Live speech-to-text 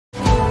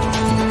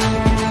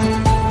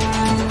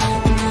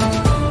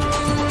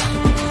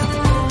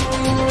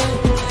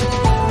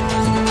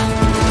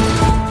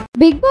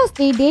Big pass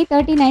டே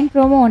 39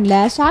 promo ஒன்ல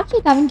சாக்ஷி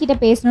கவின் கிட்ட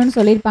பேசணும்னு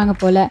சொல்லியிருப்பாங்க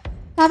போல.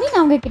 கவின்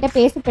அவங்க கிட்ட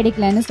பேச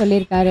பிடிக்கலன்னு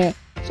சொல்லியிருக்காரு.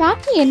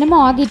 சாக்ஷி என்னமோ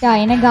ஆகிட்டா,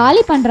 என்ன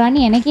காலி பண்றான்னு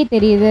எனக்கே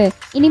தெரியுது,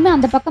 இனிமே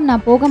அந்த பக்கம்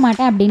நான் போக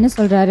மாட்டேன் அப்படின்னு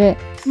சொல்றாரு.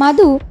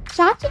 மது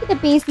சாக்ஷி கிட்ட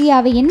பேசி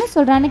அவ என்ன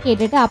சொல்றான்னு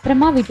கேட்டுட்டு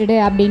அப்புறமா விட்டுடு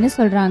அப்படின்னு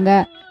சொல்றாங்க.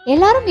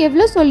 எல்லாரும்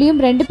எவ்வளோ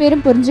சொல்லியும் 2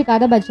 பேரும்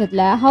புரிஞ்சுக்காத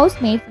பட்சத்துல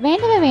ஹவுஸ்மேட்ஸ்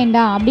வேண்டவே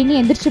வேண்டாம் அப்படின்னு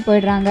எந்திரிச்சு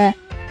போயிடுறாங்க.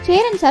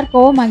 சேரன் சார்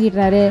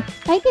கோவமாகிடுறாரு.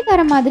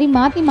 பைத்தியக்கார மாதிரி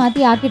மாத்தி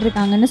மாத்தி ஆக்கிட்டு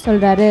இருக்காங்கன்னு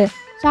சொல்றாரு.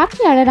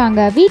 சாக்ஷி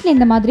அழறாங்க. வீட்டில்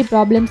இந்த மாதிரி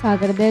ப்ராப்ளம்ஸ்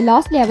ஆகிறது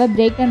லாஸ்ட்லியாவை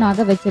பிரேக் டவுன்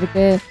ஆக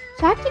வச்சிருக்கு.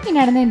 சாக்ஷிக்கு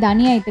நடந்த இந்த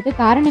அநியாயத்துக்கு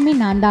காரணமே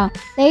நான் தான்.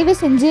 தயவு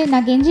செஞ்சு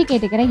நான் கெஞ்சி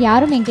கேட்டுக்கிறேன்,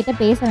 யாரும் என்கிட்ட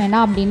பேச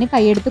வேண்டாம் அப்படின்னு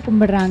கையெடுத்து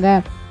கும்பிடுறாங்க.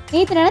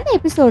 நேற்று நடந்த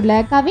எபிசோட்ல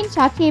கவின்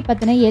சாக்ஷியை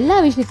பத்தின எல்லா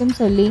விஷயத்தையும்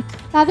சொல்லி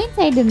கவின்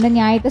சைடு இருந்த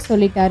நியாயத்தை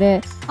சொல்லிட்டாரு.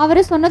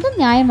 அவர்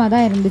சொன்னதும் நியாயமா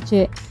தான்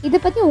இருந்துச்சு. இதை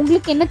பத்தி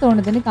உங்களுக்கு என்ன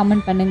தோணுதுன்னு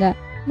கமெண்ட் பண்ணுங்க.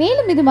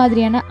 மேலும் இது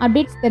மாதிரியான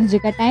அப்டேட்ஸ்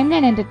தெரிஞ்சுக்க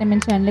டைம்லைன்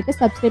என்டர்டைன்மெண்ட்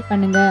சேனலுக்கு சப்ஸ்கிரைப்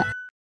பண்ணுங்க.